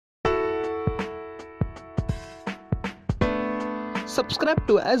Subscribe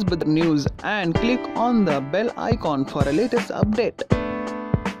to AsBadr News and click on the bell icon for a latest update.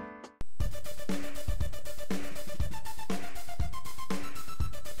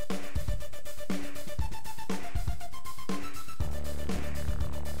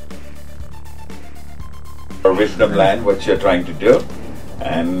 For Wisdom Land, what you're trying to do.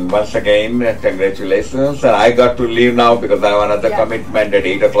 And once again, congratulations. And I got to leave now because I have another commitment at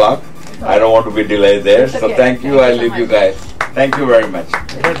 8 o'clock. I don't want to be delayed there. So thank you. I'll leave you guys. Thank you very much.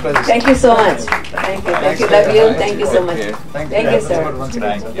 Thank you so much. Thank you. Thank you. Love you. Thank you so much. Thank you, sir.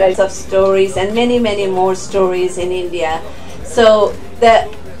 Lots of stories and many, many more stories in India. So the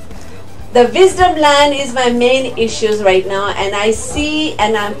Wisdom Land is my main issues right now, and I see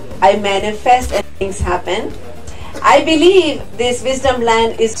and I manifest and things happen. I believe this Wisdom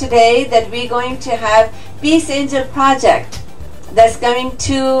Land is today that we're going to have Peace Angel project that's coming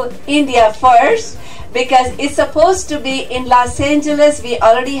to India first, because it's supposed to be in Los Angeles. We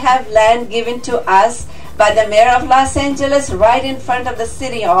already have land given to us by the mayor of Los Angeles right in front of the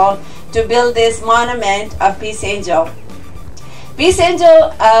city hall to build this monument of Peace Angel. Peace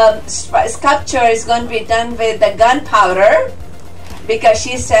Angel sculpture is going to be done with the gunpowder because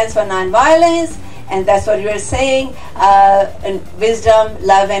she stands for non-violence, and that's what you were saying, and wisdom,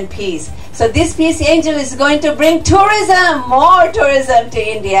 love, and peace. So this Peace Angel is going to bring tourism, more tourism to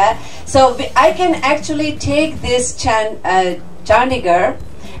India. So I can actually take this Chandigarh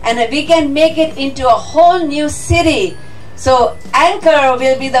and we can make it into a whole new city. So Anchor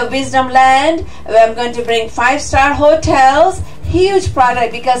will be the Wisdom Land. I'm going to bring 5-star hotels, huge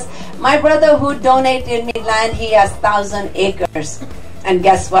product, because my brother who donated me land, he has 1,000 acres. And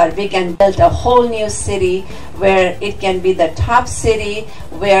guess what? We can build a whole new city where it can be the top city,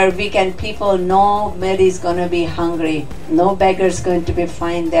 where we can people nobody's going to be hungry, no beggar's going to be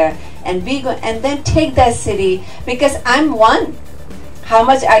found there, and and then take that city, because I'm one. How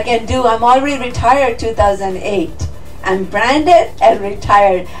much I can do? I'm already retired 2008. I'm branded and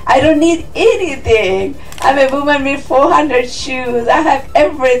retired. I don't need anything. I'm a woman with 400 shoes. I have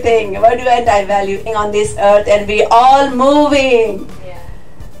everything. What do I value on this earth? And we all moving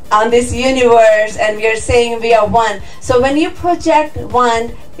on this universe, and we are saying we are one. So when you project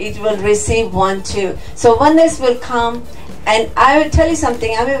one, it will receive one too. So oneness will come. And I will tell you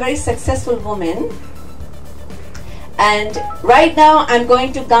something. I'm a very successful woman, and right now I'm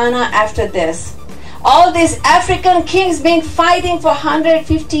going to Ghana after this. All these African kings been fighting for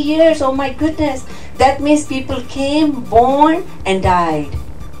 150 years. Oh my goodness. That means people came, born, and died.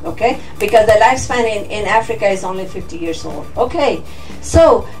 Okay? Because the lifespan in Africa is only 50 years old. Okay.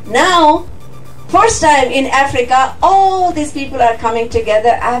 So now, first time in Africa, all these people are coming together.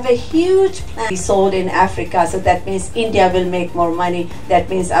 I have a huge plan sold in Africa. So that means India will make more money. That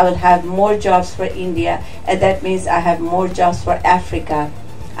means I will have more jobs for India. And that means I have more jobs for Africa.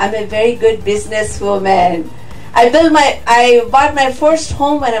 I'm a very good businesswoman. I bought my first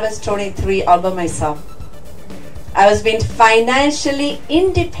home when I was 23 all by myself. I was being financially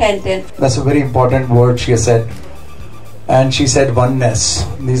independent. That's a very important word she has said. And she said oneness.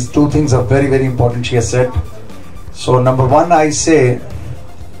 These two things are very, very important, she has said. So number one, I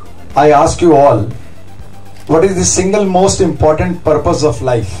ask you all, what is the single most important purpose of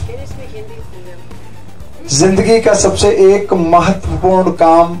life? जिंदगी का सबसे एक महत्वपूर्ण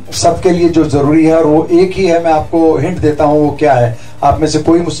काम सबके लिए जो जरूरी है, और वो एक ही है, मैं आपको हिंट देता हूं वो क्या है. आप में से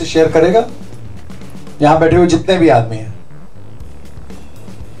कोई मुझसे शेयर करेगा? यहां बैठे हुए जितने भी आदमी हैं,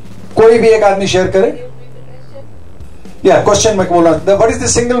 कोई भी एक आदमी शेयर करे. या क्वेश्चन मैं बोल रहा हूं, what is the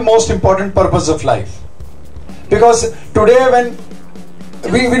single most important purpose of life? Because today when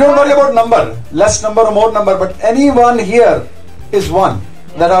we don't worry about number, less number or more number, but anyone here is one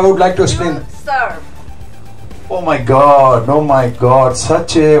that I would like to explain. Serve. Oh my God,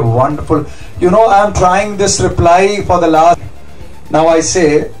 such a wonderful, I'm trying this reply for the last. Now I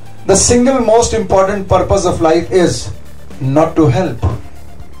say, the single most important purpose of life is not to help.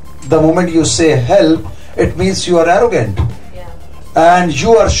 The moment you say help, it means you are arrogant. And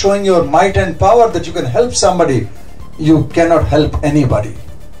you are showing your might and power that you can help somebody. You cannot help anybody.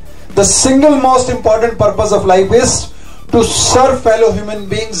 The single most important purpose of life is to serve fellow human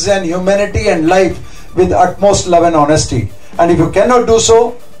beings and humanity and life with utmost love and honesty. And if you cannot do so,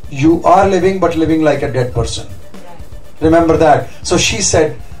 you are living, but living like a dead person. Remember that. So she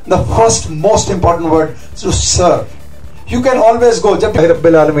said the first most important word is to serve. You can always go.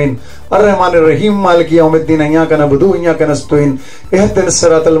 Rabbil Alameen, Ar-Rahman Ar-Rahim, Maliki Yawmiddin, Iyyaka na'budu wa iyyaka nasta'in, Ihdinas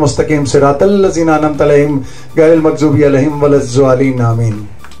siratal mustaqim, siratal ladzina an'amta alayhim, ghayril maghdubi alayhim waladdallin, Amin.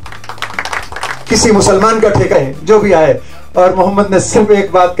 किसी मुसलमान का ठेका है जो भी आए, और मोहम्मद ने सिर्फ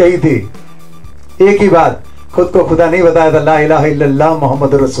एक बात कही थी, एक ही बात, खुद को खुदा नहीं बताया था, ला इलाहा इल्लल्लाह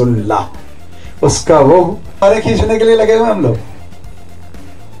मोहम्मद रसूलुल्लाह। उसका वो सारे खींचने के लिए लगे हुए हम लोग।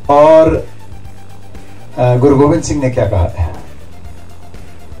 और गुरु गोविंद सिंह ने क्या कहा है,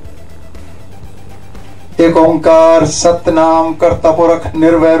 एक ओंकार सतनाम करता पुरख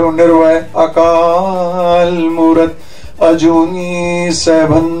निर्वैरु निर्वय अकाल मूरत अजूनी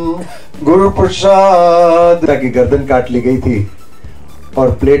सैभन गुरु प्रसाद की गर्दन काट ली गई थी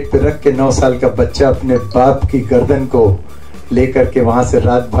और प्लेट पे रख के 9 साल का बच्चा अपने बाप की गर्दन को लेकर के वहां से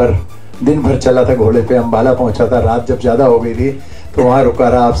रात भर दिन भर चला था, घोड़े पे अंबाला पहुंचा था। रात जब ज्यादा हो गई थी तो वहां रुका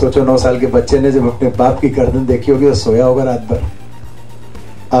रहा। आप सोचो 9 साल के बच्चे ने जब अपने बाप की गर्दन देखी होगी तो सोया होगा रात भर।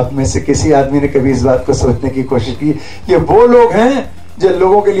 आप में से किसी आदमी ने कभी इस बात को सोचने की कोशिश की? ये वो लोग हैं जो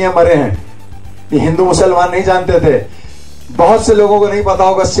लोगों के लिए मरे हैं। ये हिंदू मुसलमान नहीं जानते थे। बहुत से लोगों को नहीं पता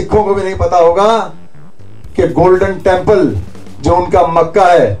होगा, सिखों को भी नहीं पता होगा कि गोल्डन टेंपल जो उनका मक्का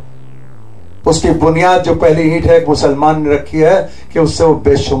है, उसकी बुनियाद जो पहली ईंट है मुसलमान ने रखी है कि उससे वो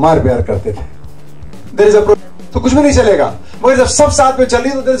बेशुमार प्यार करते थे। देयर इज अ तो कुछ भी नहीं चलेगा, मगर जब सब साथ में चली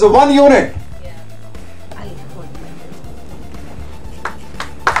तो there is one unit.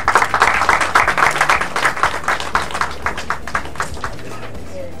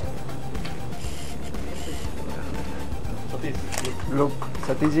 Look,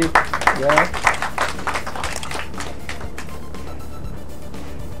 Satish ji, yeah.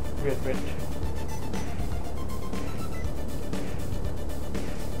 Wait.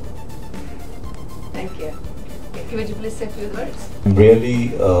 Thank you. Would you please say a few words? I'm really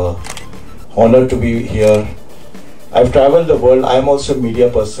honored to be here. I've traveled the world. I'm also a media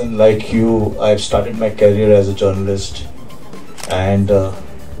person like you. I've started my career as a journalist, and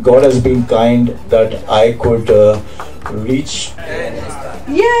God has been kind that I could reach.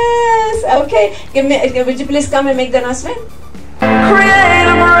 Yes. Okay. Would you please come and make the announcement? Create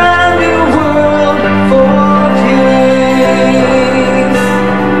a brand new world for peace.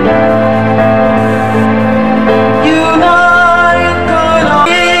 Unite good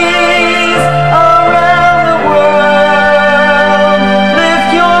peace around the world. Lift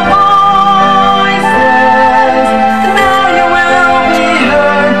your voices. Now you will be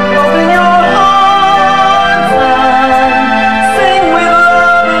heard. Open your hearts and sing with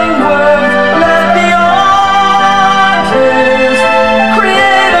loving words. Let the artists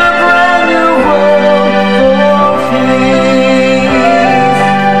create a brand new world for peace. Unite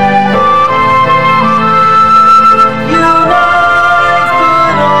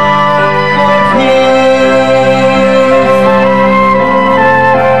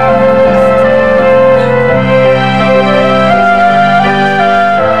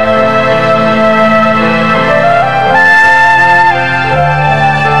good art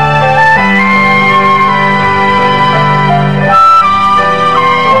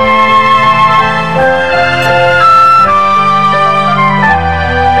for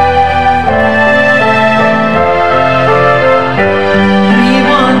We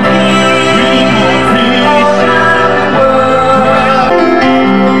want peace around the world.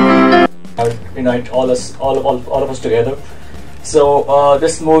 Unite all of us together. So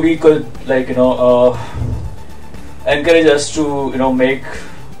this movie could encourage us to make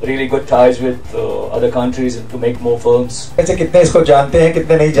really good ties with other countries and to make more films. ऐसे कितने इसको जानते हैं,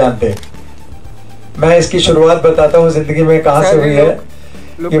 कितने नहीं जानते। मैं इसकी शुरुआत बताता हूँ जिंदगी में कहाँ से हुई है।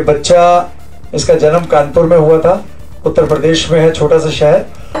 ये बच्चा, इसका जन्म कानपुर में हुआ था, उत्तर प्रदेश में है, छोटा सा शहर।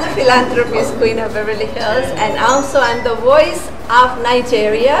 I'm the philanthropist queen of Beverly Hills, and also I'm the voice of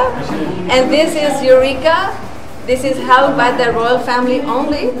Nigeria. And this is Eureka. This is held by the royal family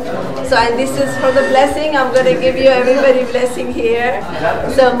only. So, and this is for the blessing. I'm going to give you everybody blessing here.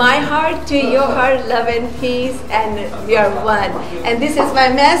 So, my heart to your heart, love and peace, and we are one. And this is my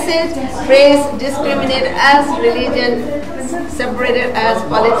message: race discriminated us, religion separated us,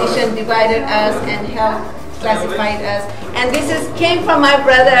 politician divided us, and health classified us. And this is came from my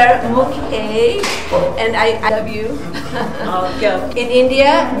brother Mukesh, and I love you. In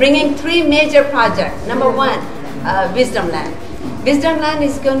India, bringing 3 major projects. Number 1, Wisdom Land. Wisdom Land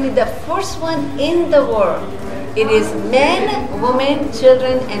is going to be the first one in the world. It is men, women,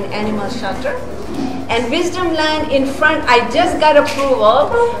 children, and animal shelter. And Wisdom Land in front, I just got approval.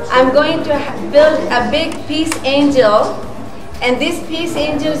 I'm going to build a big peace angel. And this peace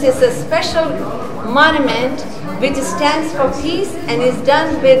angel is a special monument which stands for peace and is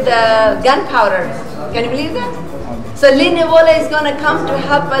done with gunpowder. Can you believe that? So Lynn Evola is going to come to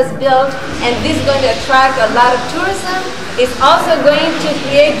help us build, and this is going to attract a lot of tourism. It's also going to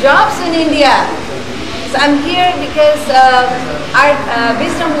create jobs in India. So I'm here because our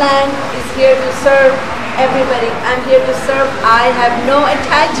Wisdom Land is here to serve everybody. I'm here to serve. I have no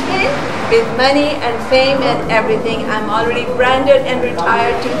attachment with money and fame and everything. I'm already branded and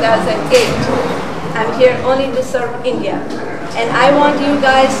retired 2008. I'm here only to serve India. And I want you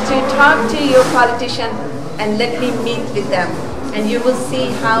guys to talk to your politicians and let me meet with them. And you will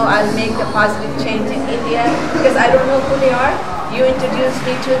see how I'll make a positive change in India, because I don't know who they are. You introduce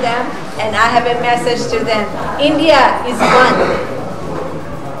me to them and I have a message to them. India is one.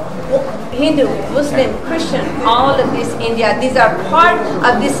 Hindu, Muslim, Christian, all of this India, these are part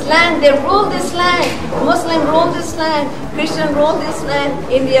of this land. They rule this land. Muslim rule this land. Christian rule this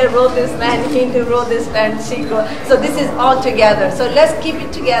land. India rule this land. Hindu rule this land. Sikh rule. So this is all together. So let's keep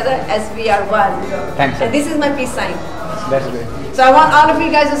it together as we are one. Thanks. And this is my peace sign. That's great. So I want all of you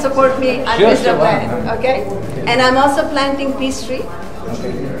guys to support me on Sure, Wisdom sure. Land. Okay? And I'm also planting Peace Tree.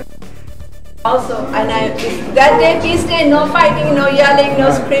 Also, and that day, peace day, no fighting, no yelling, no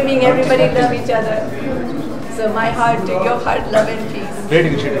screaming, everybody love each other. So my heart to your heart, love and peace. Great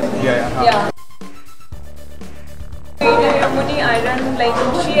initiative. Yeah. Muni Iron, like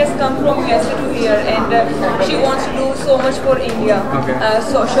she has come from USA to here, and she wants to do so much for India. Okay.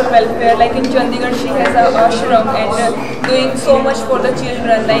 Social welfare, like in Chandigarh she has a ashram and doing so much for the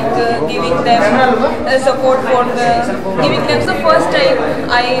children, like giving them support for giving them. The first time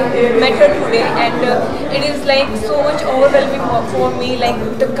I met her today, and it is like so much overwhelming for me,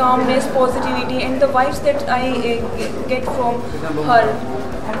 like the calmness, positivity, and the vibes that I get from her.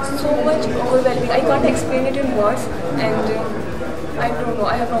 So much overwhelming. I can't explain it in words, and I don't know.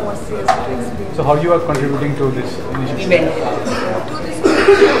 I have no words to explain. So how you are contributing to this initiative?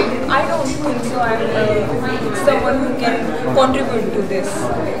 I don't think so. I'm someone who can contribute to this.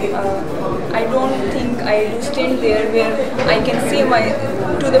 I don't think I will stand there where I can say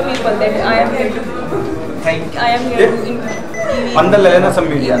to the people that I am here to. I am here to. अंदर ले लेना सब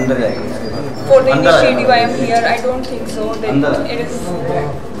media अंदर जाएगी. For the initiative, I am here. I don't think so. That it is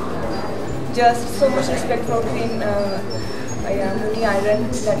just so much respect for Queen Muni Iron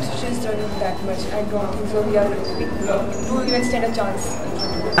that she's done that much. I don't think so. We do even stand a chance.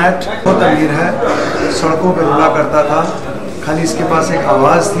 बहुत अमीर है, सड़कों पे रुला करता था, खाली इसके पास एक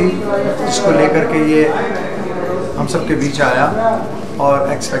आवाज़ थी जिसको लेकर के ये हम सब के बीच आया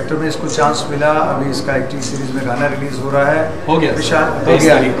और एक्स फैक्टर में इसको चांस मिला. अभी इसका एक टी सीरीज में गाना रिलीज हो रहा है. हो गया विशाल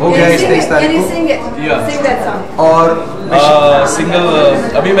हो गया इस 23 तारीख को. और सिंगल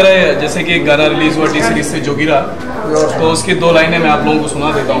अभी मेरा जैसे कि एक गाना रिलीज हुआ टी सीरीज से जोगिरा, तो उसकी 2 लाइनें मैं आप लोगों को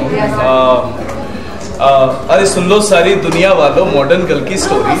सुना देता हूँ. अरे सुन लो सारी दुनिया वालों मॉडर्न गर्ल की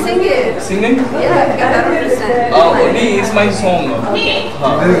story. Singing only is my song.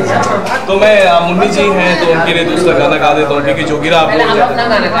 हाँ, तो मैं मुन्नी जी हैं तो उनके लिए दूसरा गाना गा देता हूँ क्योंकि जोगिरा आप लोग.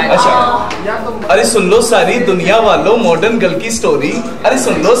 अच्छा, अरे सुन लो सारी दुनिया वालों मॉडर्न गर्ल की स्टोरी. अरे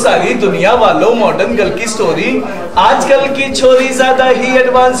सुन लो सारी दुनिया वालों मॉडर्न गर्ल की स्टोरी. आजकल की छोरी ज्यादा ही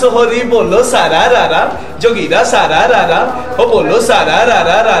एडवांस हो रही. बोलो सारा रारा जोगिरा सारा रारा हो. बोलो सारा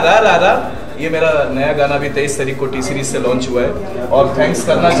रारा रारा रारा. ये मेरा नया गाना भी 23 तारीख को टी सीरीज से लॉन्च हुआ है. और थैंक्स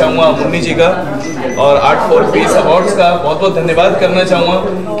करना चाहूँगा मुन्नी जी का और आर्ट फॉर पीस अवार्ड्स का बहुत बहुत धन्यवाद करना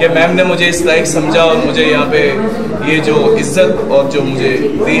चाहूँगा कि मैम ने मुझे इस लायक समझा और मुझे यहाँ पे ये जो इज्जत और जो मुझे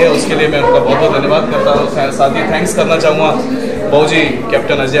दी है उसके लिए मैं उनका बहुत बहुत धन्यवाद करता हूँ. साथ ही थैंक्स करना चाहूँगा बाबू जी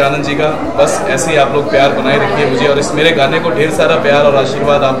कैप्टन अजय आनंद जी का. बस ऐसे ही आप लोग प्यार बनाए रखिए मुझे और इस मेरे गाने को ढेर सारा प्यार और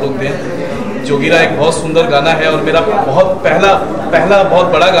आशीर्वाद आप लोग दें. जोगिरा एक बहुत सुंदर गाना है और मेरा पहला बहुत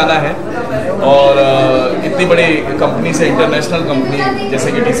बड़ा गाना है और इतनी बड़ी कंपनी से इंटरनेशनल कंपनी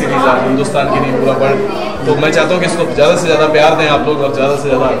जैसे कि टी सीरीज हिंदुस्तान की नहीं पूरा वर्ल्ड. तो मैं चाहता हूँ कि इसको ज़्यादा से ज़्यादा प्यार दें आप लोग और ज़्यादा से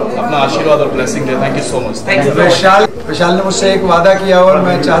ज़्यादा अपना आशीर्वाद और ब्लेसिंग दें. Thank you so much. विशाल ने मुझसे एक वादा किया और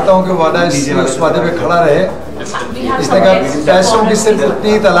मैं चाहता हूँ कि वादा उस वादे पे खड़ा रहे. इसने कहा पैसों की सिर्फ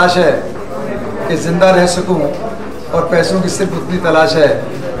उतनी तलाश है कि जिंदा रह सकूँ और पैसों की सिर्फ उतनी तलाश है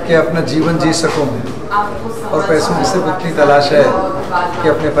कि अपना जीवन जी सकूं और पैसों की सिर्फ उतनी तलाश है कि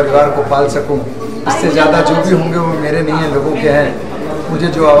अपने परिवार को पाल सकूं. इससे ज़्यादा जो भी होंगे वो मेरे नहीं हैं, लोगों के हैं. मुझे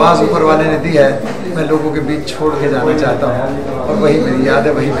जो आवाज़ ऊपर वाले ने दी है मैं लोगों के बीच छोड़ के जाना चाहता हूँ और वही मेरी याद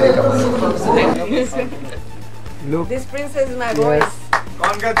है, वही मेरी कमाई. This princess is my voice.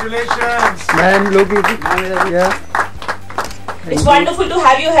 Congratulations, ma'am. Look, it's wonderful to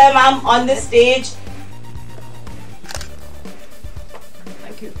have you here, ma'am, on this stage.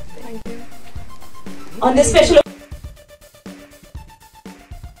 On this special